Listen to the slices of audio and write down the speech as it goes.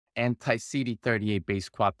anti-CD38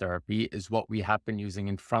 based quad therapy is what we have been using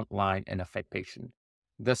in frontline in FA patient.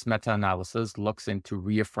 This meta-analysis looks into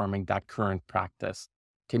reaffirming that current practice.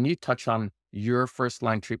 Can you touch on your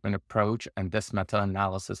first-line treatment approach and this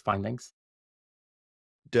meta-analysis findings?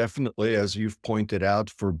 Definitely, as you've pointed out,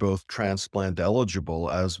 for both transplant eligible,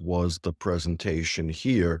 as was the presentation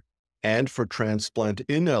here, and for transplant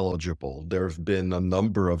ineligible, there have been a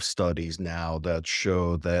number of studies now that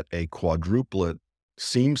show that a quadruplet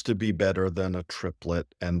seems to be better than a triplet,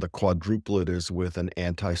 and the quadruplet is with an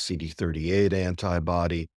anti-CD38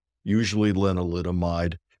 antibody, usually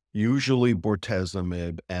lenalidomide, usually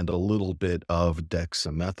bortezomib, and a little bit of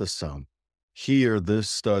dexamethasone. Here, this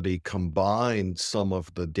study combined some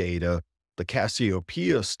of the data. The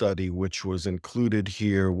Cassiopeia study, which was included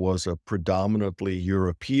here, was a predominantly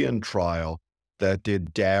European trial that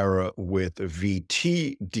did Dara with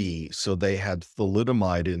VTD. So they had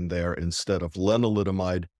thalidomide in there instead of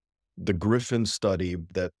lenalidomide. The Griffin study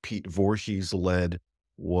that Pete Voorhees led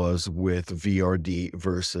was with VRD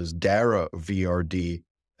versus Dara VRD.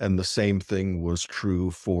 And the same thing was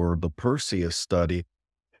true for the Perseus study.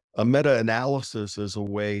 A meta-analysis is a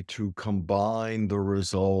way to combine the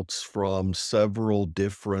results from several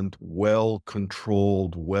different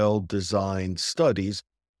well-controlled, well-designed studies,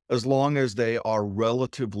 as long as they are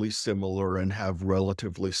relatively similar and have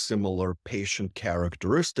relatively similar patient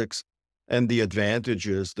characteristics. And the advantage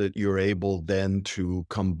is that you're able then to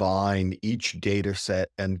combine each data set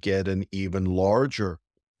and get an even larger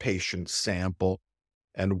patient sample.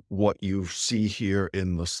 And what you see here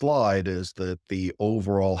in the slide is that the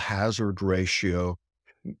overall hazard ratio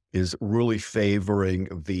is really favoring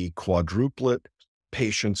the quadruplet.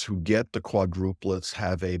 Patients who get the quadruplets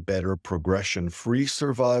have a better progression-free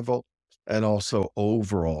survival and also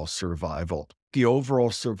overall survival. The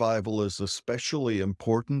overall survival is especially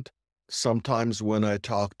important. Sometimes when I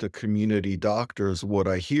talk to community doctors, what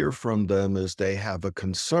I hear from them is they have a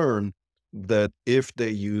concern that if they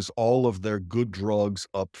use all of their good drugs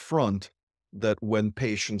up front, that when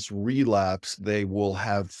patients relapse, they will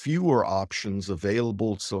have fewer options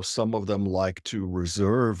available. So some of them like to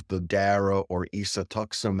reserve the Dara or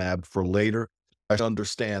isatuximab for later. I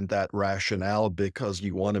understand that rationale because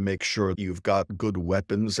you want to make sure you've got good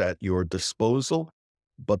weapons at your disposal.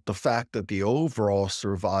 But the fact that the overall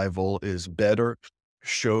survival is better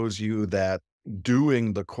shows you that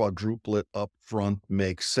doing the quadruplet up front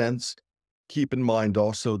makes sense. Keep in mind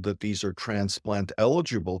also that these are transplant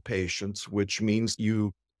eligible patients, which means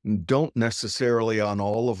you don't necessarily on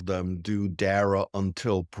all of them do Dara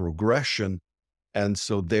until progression. And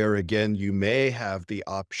so there again, you may have the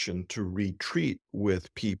option to retreat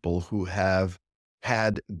with people who have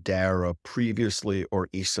had Dara previously or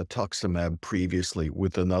isatuximab previously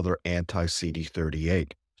with another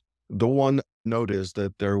anti-CD38. The one note is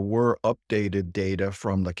that there were updated data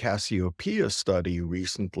from the Cassiopeia study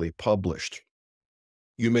recently published.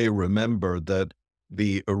 You may remember that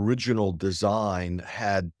the original design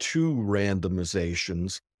had two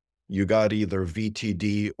randomizations. You got either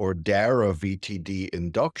VTD or Dara VTD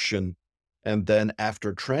induction, and then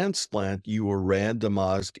after transplant, you were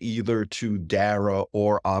randomized either to Dara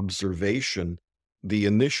or observation. The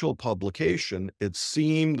initial publication, it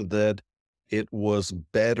seemed that it was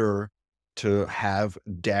better to have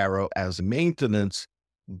Dara as maintenance,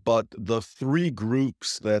 but the three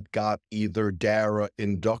groups that got either Dara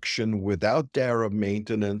induction without Dara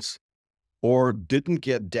maintenance or didn't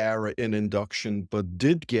get Dara in induction but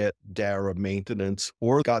did get Dara maintenance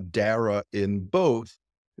or got Dara in both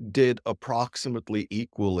did approximately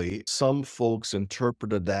equally. Some folks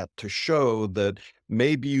interpreted that to show that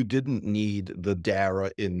maybe you didn't need the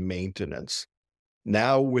Dara in maintenance.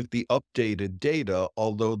 Now, with the updated data,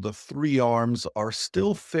 although the three arms are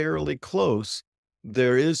still fairly close,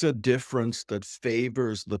 there is a difference that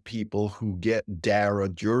favors the people who get Dara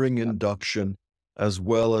during induction as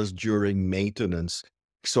well as during maintenance.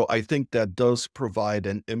 So I think that does provide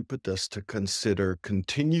an impetus to consider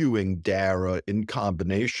continuing Dara in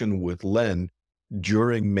combination with Len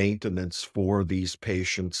during maintenance for these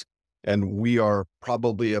patients. And we are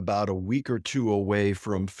probably about a week or two away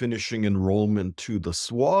from finishing enrollment to the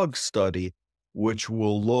SWOG study, which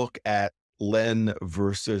will look at Len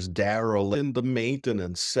versus Dara in the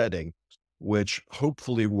maintenance setting, which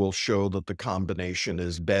hopefully will show that the combination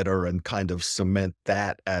is better and kind of cement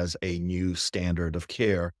that as a new standard of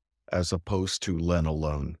care as opposed to Len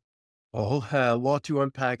alone. Oh, a lot to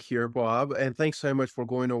unpack here, Bob. And thanks so much for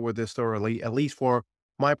going over this thoroughly. At least for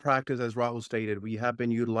my practice, as Rahul stated, we have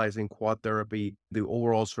been utilizing quad therapy. The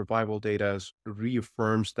overall survival data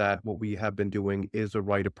reaffirms that what we have been doing is the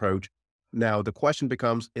right approach. Now, the question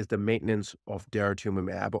becomes, is the maintenance of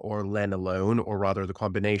daratumumab or len alone, or rather the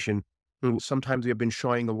combination? Sometimes we have been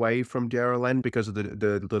shying away from dara-len because of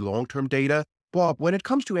the long-term data. Bob, when it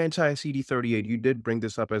comes to anti-CD38, you did bring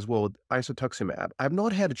this up as well, isatuximab. I've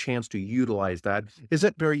not had a chance to utilize that. Is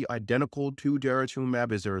it very identical to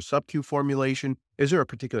daratumumab? Is there a sub-Q formulation? Is there a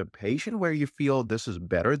particular patient where you feel this is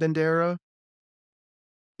better than dara?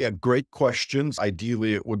 Yeah, great questions.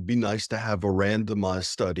 Ideally, it would be nice to have a randomized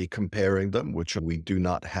study comparing them, which we do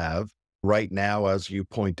not have. Right now, as you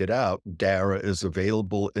pointed out, DARA is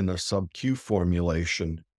available in a sub-Q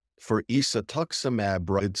formulation. For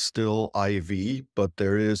isatuximab, it's still IV, but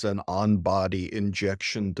there is an on-body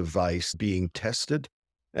injection device being tested,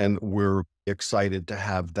 and we're excited to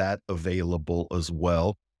have that available as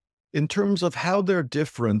well. In terms of how they're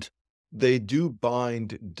different, they do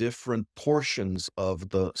bind different portions of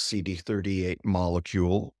the CD38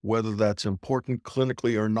 molecule. Whether that's important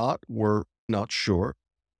clinically or not, we're not sure.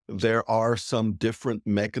 There are some different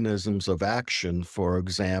mechanisms of action. For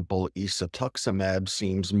example, isatuximab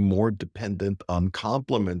seems more dependent on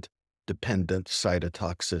complement-dependent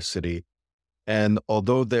cytotoxicity. And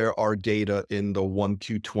although there are data in the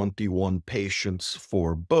 1Q21 patients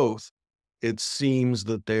for both, it seems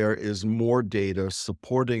that there is more data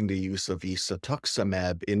supporting the use of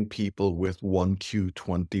isatuximab in people with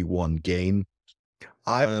 1Q21 gain.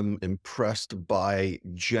 I am impressed by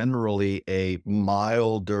generally a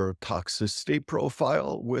milder toxicity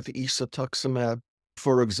profile with isatuximab.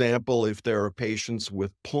 For example, if there are patients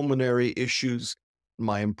with pulmonary issues,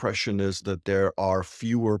 my impression is that there are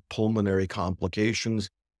fewer pulmonary complications.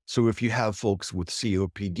 So if you have folks with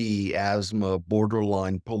COPD, asthma,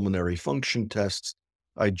 borderline pulmonary function tests,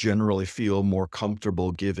 I generally feel more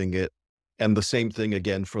comfortable giving it. And the same thing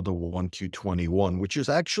again for the 1Q21, which is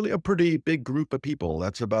actually a pretty big group of people.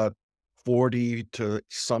 That's about 40 to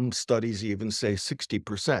some studies even say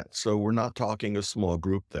 60%. So we're not talking a small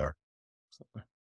group there.